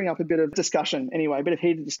probably bring up a bit of discussion anyway, a bit of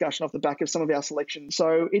heated discussion off the back of some of our selections.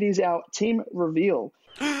 So it is our team reveal.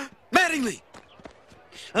 Mattingly!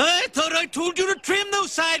 I thought I told you to trim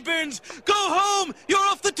those sideburns! Go home! You're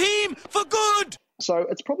off the team for good! So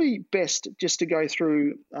it's probably best just to go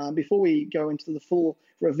through, before we go into the full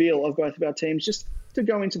reveal of both of our teams, just to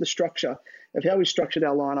go into the structure of how we structured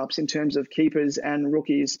our lineups in terms of keepers and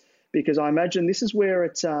rookies, because I imagine this is where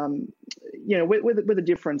it's, where the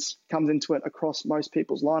difference comes into it across most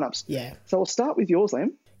people's lineups. Yeah. So we'll start with yours,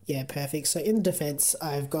 Liam. Yeah, perfect. So in defence,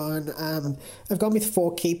 I've gone with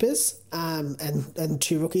 4 keepers and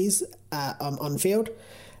 2 rookies on field.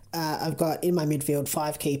 I've got in my midfield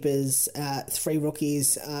 5 keepers, 3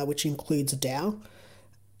 rookies, which includes Dow.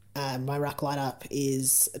 My ruck lineup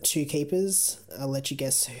is 2 keepers. I'll let you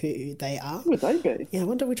guess who they are. Who would they be? Yeah, I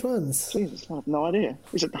wonder which ones. Jesus, I have no idea.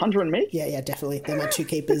 Is it Hunter and me? Yeah, definitely. They're my 2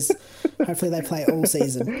 keepers. Hopefully they play all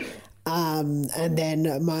season. And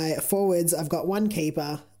then my forwards, I've got 1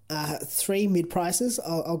 keeper, 3 mid-prices.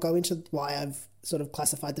 I'll go into why I've sort of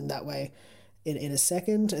classified them that way in a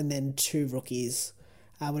second, and then 2 rookies.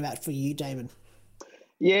 What about for you, Damon?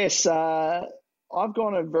 Yes, I've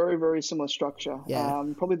gone a very, very similar structure. Yeah.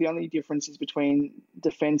 Probably the only difference is between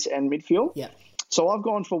defence and midfield. Yeah. So I've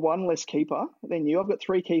gone for 1 less keeper than you. I've got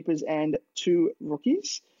 3 keepers and 2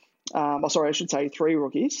 rookies. I should say 3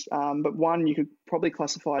 rookies. But 1 you could probably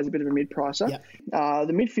classify as a bit of a mid-pricer. Yeah.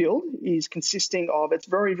 The midfield is consisting of, it's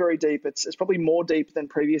very, very deep. It's probably more deep than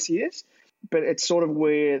previous years, but it's sort of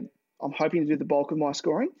where I'm hoping to do the bulk of my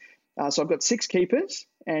scoring. So I've got 6 keepers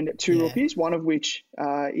and 2 rookies, one of which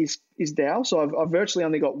is Dow. So I've virtually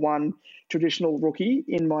only got 1 traditional rookie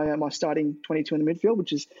in my starting 22 in the midfield,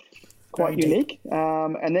 which is quite unique.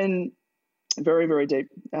 And then very, very deep.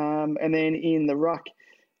 And then in the ruck,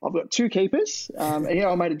 I've got 2 keepers. And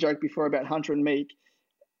I made a joke before about Hunter and Meek.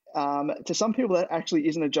 To some people, that actually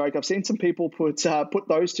isn't a joke. I've seen some people put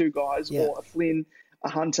those 2 guys or a Flynn a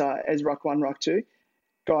Hunter as ruck 1, ruck 2.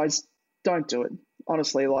 Guys, don't do it.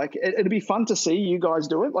 Honestly, like it'd be fun to see you guys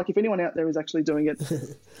do it. Like if anyone out there is actually doing it,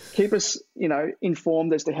 keep us,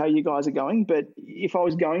 informed as to how you guys are going. But if I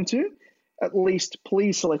was going to, at least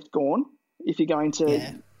please select Gorn if you're going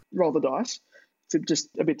to roll the dice. It's just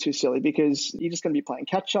a bit too silly because you're just going to be playing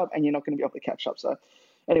catch up and you're not going to be able to catch up. So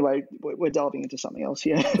anyway, we're delving into something else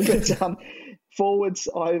here. But forwards,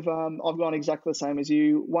 I've gone exactly the same as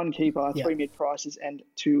you. 1 keeper, 3 mid prices, and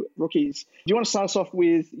 2 rookies. Do you want to start us off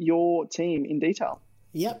with your team in detail?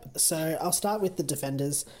 Yep. So I'll start with the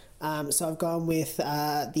defenders. So I've gone with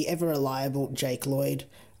the ever reliable Jake Lloyd.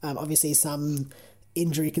 Obviously, some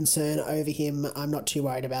injury concern over him. I'm not too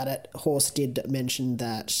worried about it. Horse did mention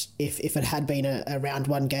that if it had been a round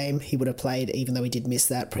 1 game, he would have played, even though he did miss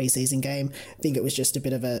that preseason game. I think it was just a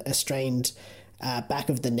bit of a strained back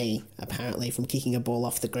of the knee, apparently, from kicking a ball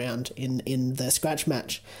off the ground in the scratch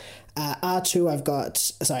match. D2,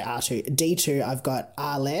 I've got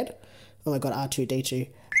R-Led. Oh my God, R2, D2.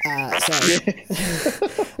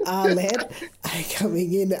 R-Led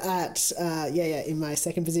coming in at, in my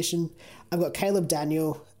second position. I've got Caleb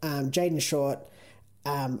Daniel, Jaden Short,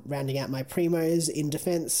 rounding out my primos in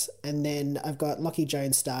defence. And then I've got Lockie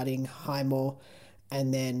Jones starting, Highmore,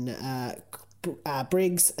 and then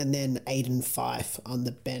Briggs, and then Aiden Fife on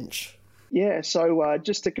the bench. Yeah, so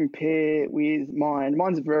just to compare with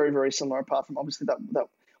mine's very, very similar, apart from obviously that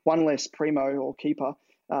one less primo or keeper.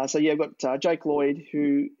 I've got Jake Lloyd,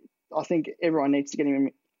 who I think everyone needs to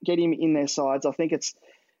get him in their sides. I think it's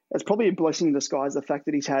probably a blessing in disguise, the fact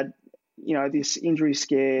that he's had, this injury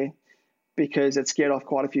scare, because it scared off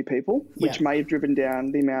quite a few people, which may have driven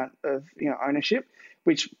down the amount of ownership,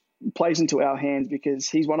 which plays into our hands because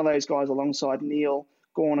he's one of those guys alongside Neil,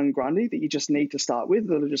 Gorn and Grundy that you just need to start with,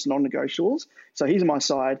 that are just non-negotiables. So he's on my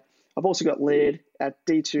side. I've also got Laird at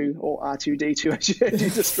D2 or R2D2 as you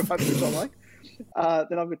described, which I like.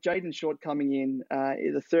 Then I've got Jaden Short coming in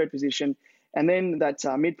the third position. And then that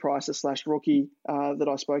mid-pricer / rookie that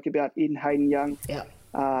I spoke about, in Hayden Young,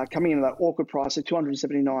 coming in at that awkward price of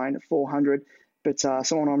 $279,400, but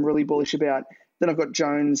someone I'm really bullish about. Then I've got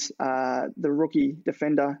Jones, the rookie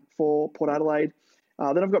defender for Port Adelaide.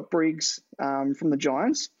 Then I've got Briggs from the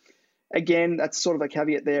Giants. Again, that's sort of a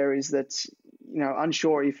caveat there, is that,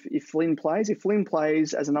 unsure if Flynn plays. If Flynn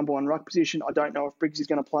plays as a number 1 ruck position, I don't know if Briggs is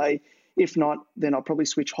going to play. If not, then I'll probably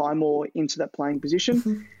switch Highmore into that playing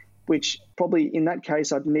position, which probably in that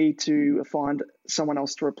case I'd need to find someone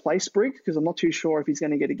else to replace Briggs, because I'm not too sure if he's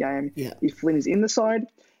going to get a game if Flynn is in the side.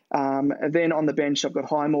 And then on the bench, I've got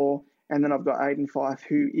Highmore, and then I've got Aiden Fife,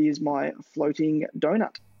 who is my floating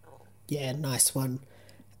donut. Yeah, nice one.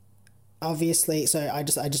 Obviously, so I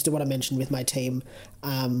just do what I mentioned with my team.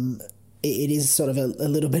 It is sort of a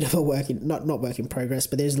little bit of a not work in progress,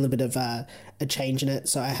 but there's a little bit of a change in it.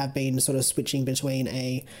 So I have been sort of switching between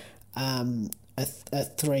a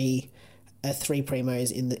three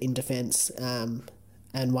primos in defence,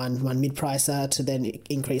 and one mid pricer to then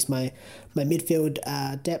increase my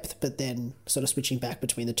midfield depth, but then sort of switching back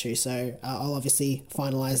between the two. So I'll obviously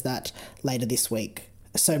finalise that later this week.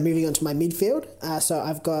 So moving on to my midfield. So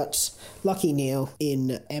I've got Lockie Neal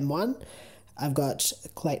in M1. I've got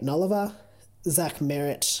Clayton Oliver, Zach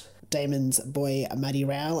Merritt, Damon's boy Matty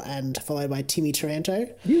Rao, and followed by Timmy Taranto.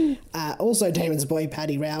 Also Damon's boy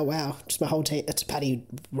Paddy Rao. Wow, just my whole team. It's Paddy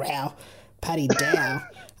Rao, Paddy Dow.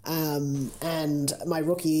 And my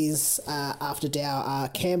rookies after Dow are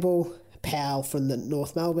Campbell, Powell from the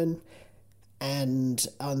North Melbourne, and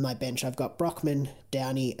on my bench I've got Brockman,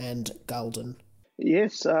 Downey, and Golden.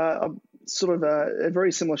 Yes, sort of a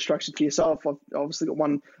very similar structure to yourself. I've obviously got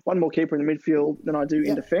one more keeper in the midfield than I do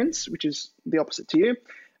in defence, which is the opposite to you.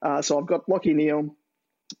 So I've got Lockie Neal,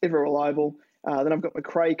 ever reliable. Then I've got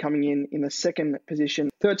McRae coming in the second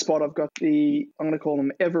position. Third spot, I've got I'm going to call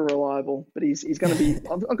him ever reliable, but he's going to be.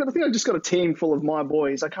 I think I've just got a team full of my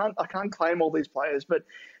boys. I can't claim all these players, but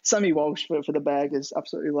Sammy Walsh for the Baggers,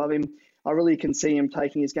 absolutely love him. I really can see him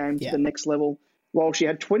taking his game to the next level. Walsh, he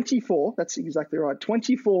had 24. That's exactly right.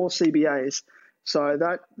 24 CBAs. So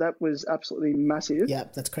that was absolutely massive. Yeah,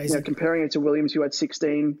 that's crazy. Comparing it to Williams, who had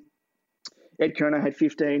 16. Ed Kerner had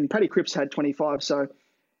 15. Paddy Cripps had 25. So,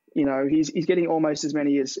 he's getting almost as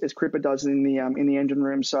many as Cripper does in the engine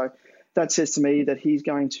room. So that says to me that he's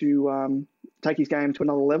going to take his game to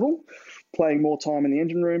another level, playing more time in the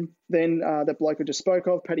engine room. Then that bloke I just spoke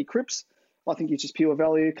of, Paddy Cripps, I think he's just pure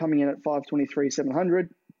value, coming in at 523,700.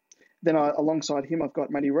 Then alongside him, I've got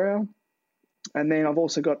Matty Rao. And then I've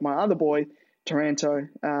also got my other boy, Taranto,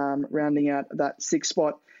 rounding out that sixth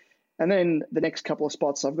spot. And then the next couple of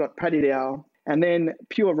spots, I've got Paddy Dow And then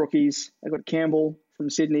pure rookies, I've got Campbell from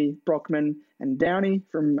Sydney, Brockman and Downey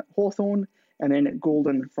from Hawthorn, and then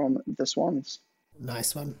Goulden from the Swans.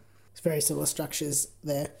 Nice one. It's very similar structures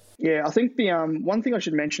there. Yeah, I think the one thing I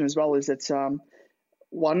should mention as well is that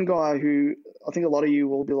one guy who I think a lot of you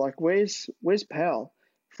will be like, where's Powell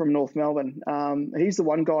from North Melbourne? He's the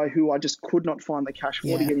one guy who I just could not find the cash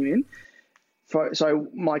for to get him in. So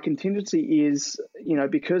my contingency is,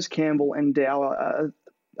 because Campbell and Dow are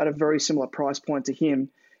at a very similar price point to him,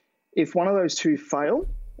 if one of those two fail,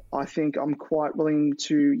 I think I'm quite willing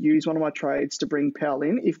to use one of my trades to bring Powell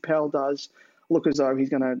in. If Powell does look as though he's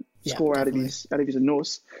going to score out of his anus.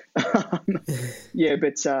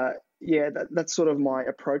 That's sort of my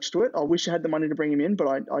approach to it. I wish I had the money to bring him in, but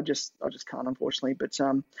I just can't, unfortunately. But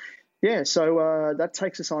so that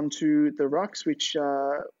takes us on to the rucks, which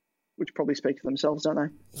probably speak for themselves, don't they?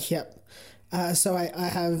 Yep. So I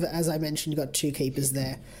have, as I mentioned, got two keepers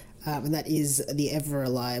there, and that is the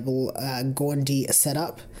ever-reliable Gaundy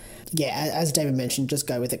setup. Yeah, as David mentioned, just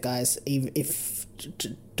go with it, guys. If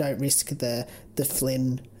don't risk the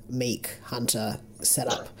Flynn, Meek, Hunter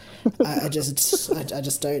setup. I just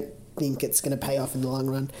don't think it's going to pay off in the long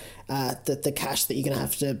run. The cash that you're going to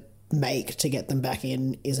have to make to get them back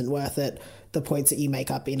in isn't worth it. The points that you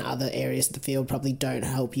make up in other areas of the field probably don't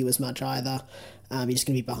help you as much either. You're just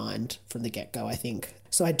going to be behind from the get-go, I think.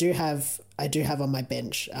 So I do have on my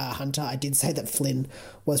bench Hunter. I did say that Flynn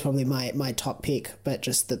was probably my top pick, but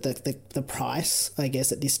just the price, I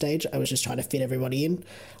guess, at this stage, I was just trying to fit everybody in.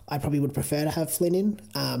 I probably would prefer to have Flynn in,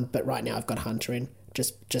 but right now I've got Hunter in,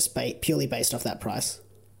 just purely based off that price.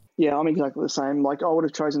 Yeah, I'm exactly the same. Like, I would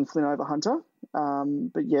have chosen Flynn over Hunter,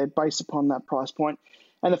 but yeah, based upon that price point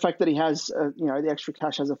and the fact that he has, the extra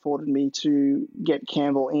cash has afforded me to get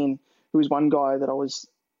Campbell in, who was one guy that I was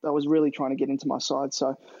really trying to get into my side.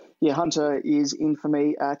 So, yeah, Hunter is in for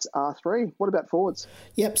me at R3. What about forwards?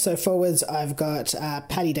 Yep, so forwards, I've got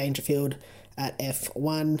Paddy Dangerfield at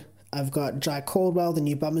F1. I've got Jai Caldwell, the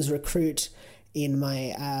new Bombers recruit, in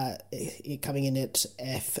my coming in at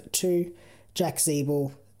F2. Jack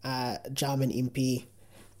Zeeble, Jarman Impey,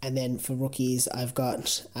 and then for rookies, I've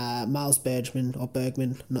got Miles Bergman,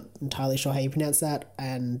 not entirely sure how you pronounce that,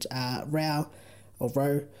 and Rowe.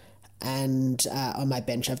 And on my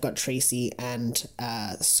bench, I've got Tracy and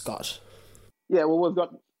Scott. Yeah, well, we've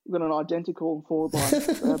got an identical forward line.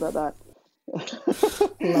 How about that?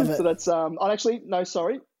 Love it. So that's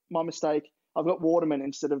my mistake. I've got Waterman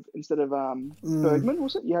instead of Bergman.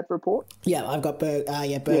 Was it you had for Port? Yeah, I've got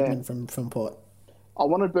Bergman from Port. I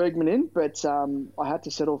wanted Bergman in, but I had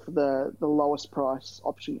to settle for the lowest price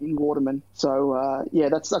option in Waterman. So,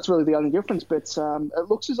 that's really the only difference. But it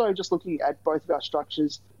looks as though, just looking at both of our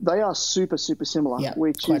structures, they are super, super similar,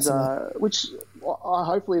 which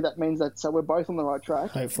hopefully that means that we're both on the right track.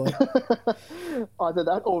 Hopefully. Either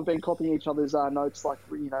that or we've been copying each other's notes, like,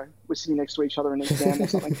 we're sitting next to each other in an exam or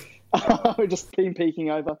something. We're just been peeking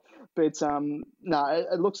over. But,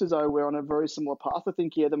 it looks as though we're on a very similar path. I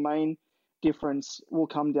think, the main difference will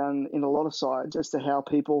come down in a lot of sides as to how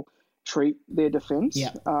people treat their defence,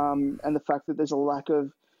 and the fact that there's a lack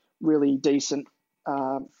of really decent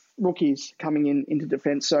rookies coming into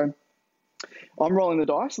defence. So I'm rolling the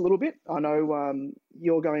dice a little bit. I know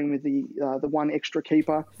you're going with the one extra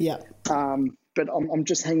keeper, but I'm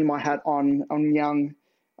just hanging my hat on Young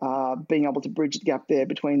being able to bridge the gap there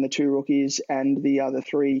between the two rookies and the other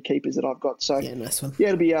three keepers that I've got. So nice one.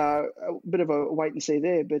 It'll be a bit of a wait and see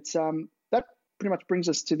there, but that pretty much brings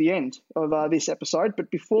us to the end of this episode. But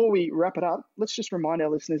before we wrap it up, let's just remind our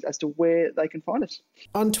listeners as to where they can find us.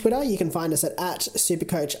 On Twitter, you can find us at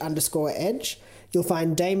 @supercoach_edge. You'll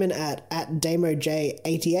find Damon at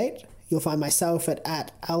DamoJ88. You'll find myself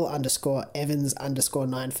at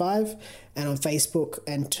L_Evans_95. And on Facebook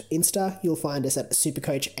and Insta, you'll find us at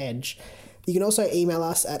Supercoach Edge. You can also email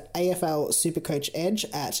us at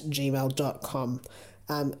aflsupercoachedge@gmail.com.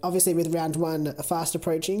 Obviously, with round one fast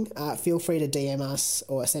approaching, feel free to DM us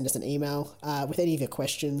or send us an email with any of your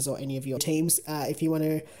questions or any of your teams. If you want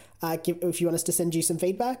us to send you some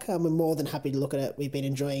feedback, we're more than happy to look at it. We've been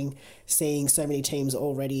enjoying seeing so many teams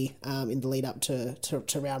already in the lead up to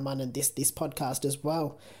round one and this podcast as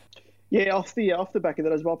well. Yeah, off the back of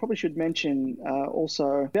that as well, I probably should mention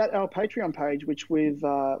also about our Patreon page, which we've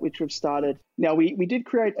started. Now we did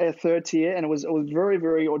create a third tier, and it was very,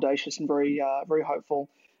 very audacious and very very hopeful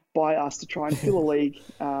by us to try and fill a league.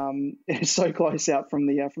 It's so close out from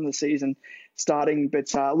the season starting,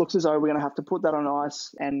 but looks as though we're going to have to put that on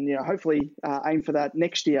ice and hopefully aim for that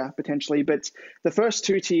next year potentially. But the first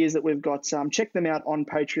two tiers that we've got, check them out on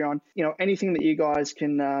Patreon. Anything that you guys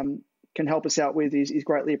can can help us out with is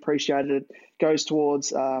greatly appreciated. It goes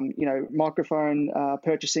towards, microphone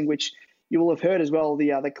purchasing, which you will have heard as well,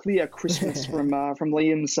 the clear Christmas from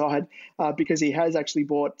Liam's side, because he has actually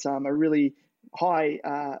bought a really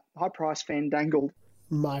high price fandangled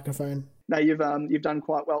microphone. No, you've done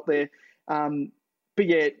quite well there. But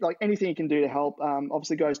yeah, like anything you can do to help,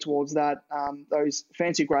 obviously goes towards that. Those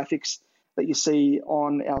fancy graphics that you see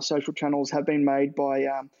on our social channels have been made by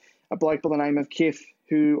a bloke by the name of Kiff,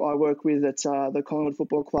 who I work with at the Collingwood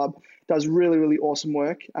Football Club. Does really, really awesome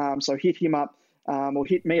work. So hit him up or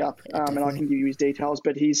hit me up, and I can give you his details.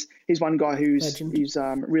 But he's one guy who's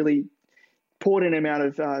really poured in an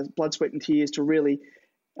amount of blood, sweat, and tears to really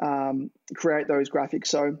create those graphics.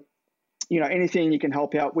 So, anything you can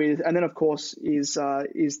help out with. And then, of course, is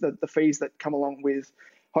the fees that come along with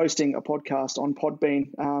hosting a podcast on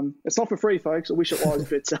Podbean. It's not for free, folks. I wish it was,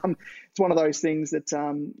 but it's one of those things that,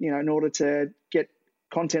 in order to get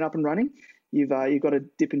content up and running, you've got to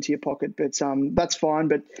dip into your pocket. But that's fine.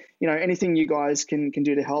 But, anything you guys can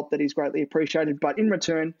do to help, that is greatly appreciated. But in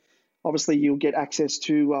return, obviously, you'll get access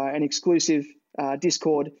to an exclusive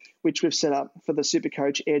Discord, which we've set up for the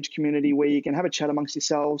SuperCoach Edge community, where you can have a chat amongst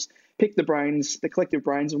yourselves, pick the collective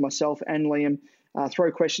brains of myself and Liam,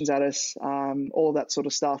 throw questions at us, all of that sort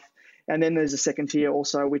of stuff. And then there's a second tier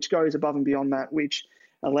also, which goes above and beyond that, which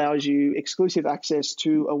allows you exclusive access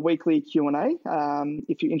to a weekly Q&A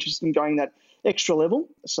if you're interested in going that extra level.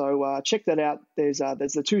 So check that out. There's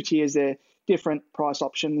the two tiers there, different price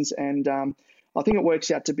options, and I think it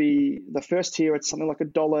works out to be the first tier, it's something like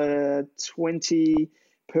 $1.20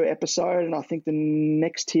 per episode. And I think the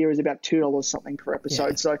next tier is about $2 something per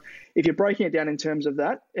episode. Yeah. So if you're breaking it down in terms of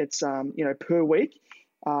that, it's, per week,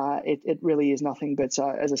 it really is nothing. But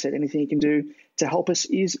as I said, anything you can do to help us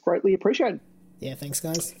is greatly appreciated. Yeah. Thanks,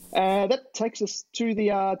 guys. That takes us to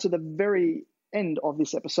the very end of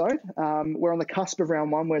this episode. We're on the cusp of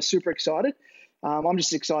round one. We're super excited. I'm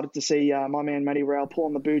just excited to see my man Matty Rowell pull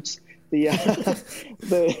on the boots. Like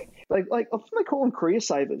often they call them career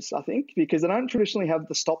savers, I think, because they don't traditionally have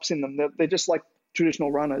the stops in them. They're just like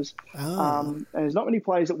traditional runners. And there's not many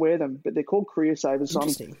players that wear them, but they're called career savers. So I'm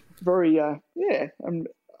very I'm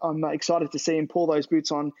excited to see him pull those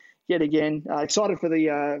boots on yet again. Excited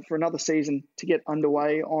for another season to get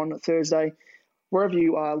underway on Thursday. Wherever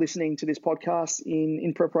you are listening to this podcast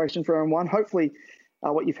in preparation for round one, hopefully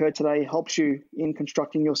what you've heard today helps you in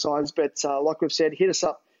constructing your sides. But like we've said, hit us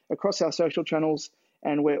up across our social channels,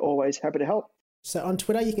 and we're always happy to help. So on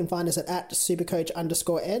Twitter, you can find us at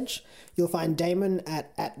 @supercoach_edge. You'll find Damon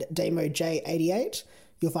at DamoJ88.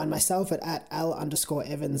 You'll find myself at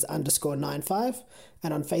Al_Evans_95.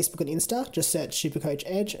 And on Facebook and Insta, just search SuperCoach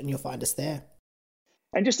Edge and you'll find us there.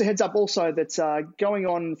 And just a heads up also that going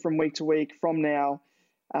on from week to week from now,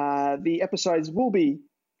 the episodes will be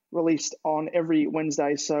released on every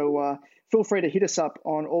Wednesday. So feel free to hit us up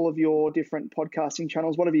on all of your different podcasting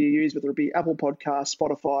channels, whatever you use, whether it be Apple Podcasts,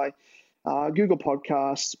 Spotify, Google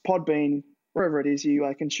Podcasts, Podbean, wherever it is you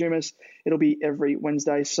consume us. It'll be every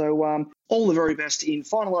Wednesday. So all the very best in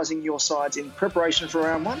finalising your sides in preparation for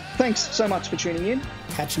round one. Thanks so much for tuning in.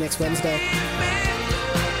 Catch you next Wednesday.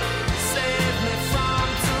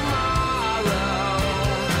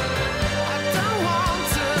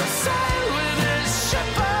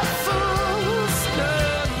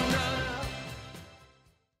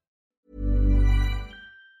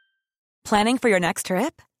 Planning for your next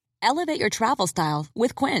trip? Elevate your travel style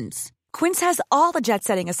with Quince. Quince has all the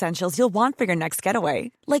jet-setting essentials you'll want for your next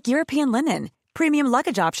getaway, like European linen, premium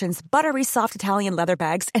luggage options, buttery soft Italian leather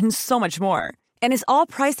bags, and so much more. And is all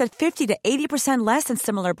priced at 50 to 80% less than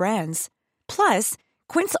similar brands. Plus,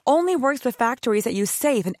 Quince only works with factories that use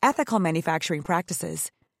safe and ethical manufacturing practices.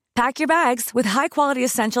 Pack your bags with high-quality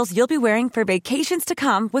essentials you'll be wearing for vacations to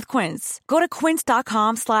come with Quince. Go to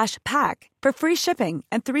quince.com/pack for free shipping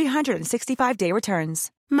and 365-day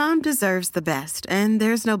returns. Mom deserves the best, and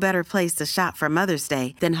there's no better place to shop for Mother's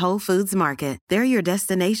Day than Whole Foods Market. They're your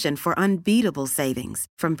destination for unbeatable savings,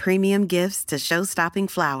 from premium gifts to show-stopping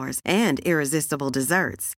flowers and irresistible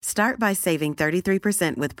desserts. Start by saving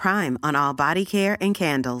 33% with Prime on all body care and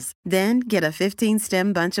candles. Then get a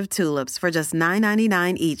 15-stem bunch of tulips for just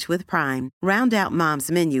 $9.99 each with Prime. Round out Mom's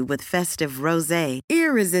menu with festive rosé,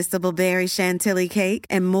 irresistible berry chantilly cake,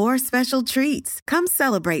 and more special treats. Come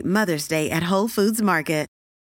celebrate Mother's Day at Whole Foods Market.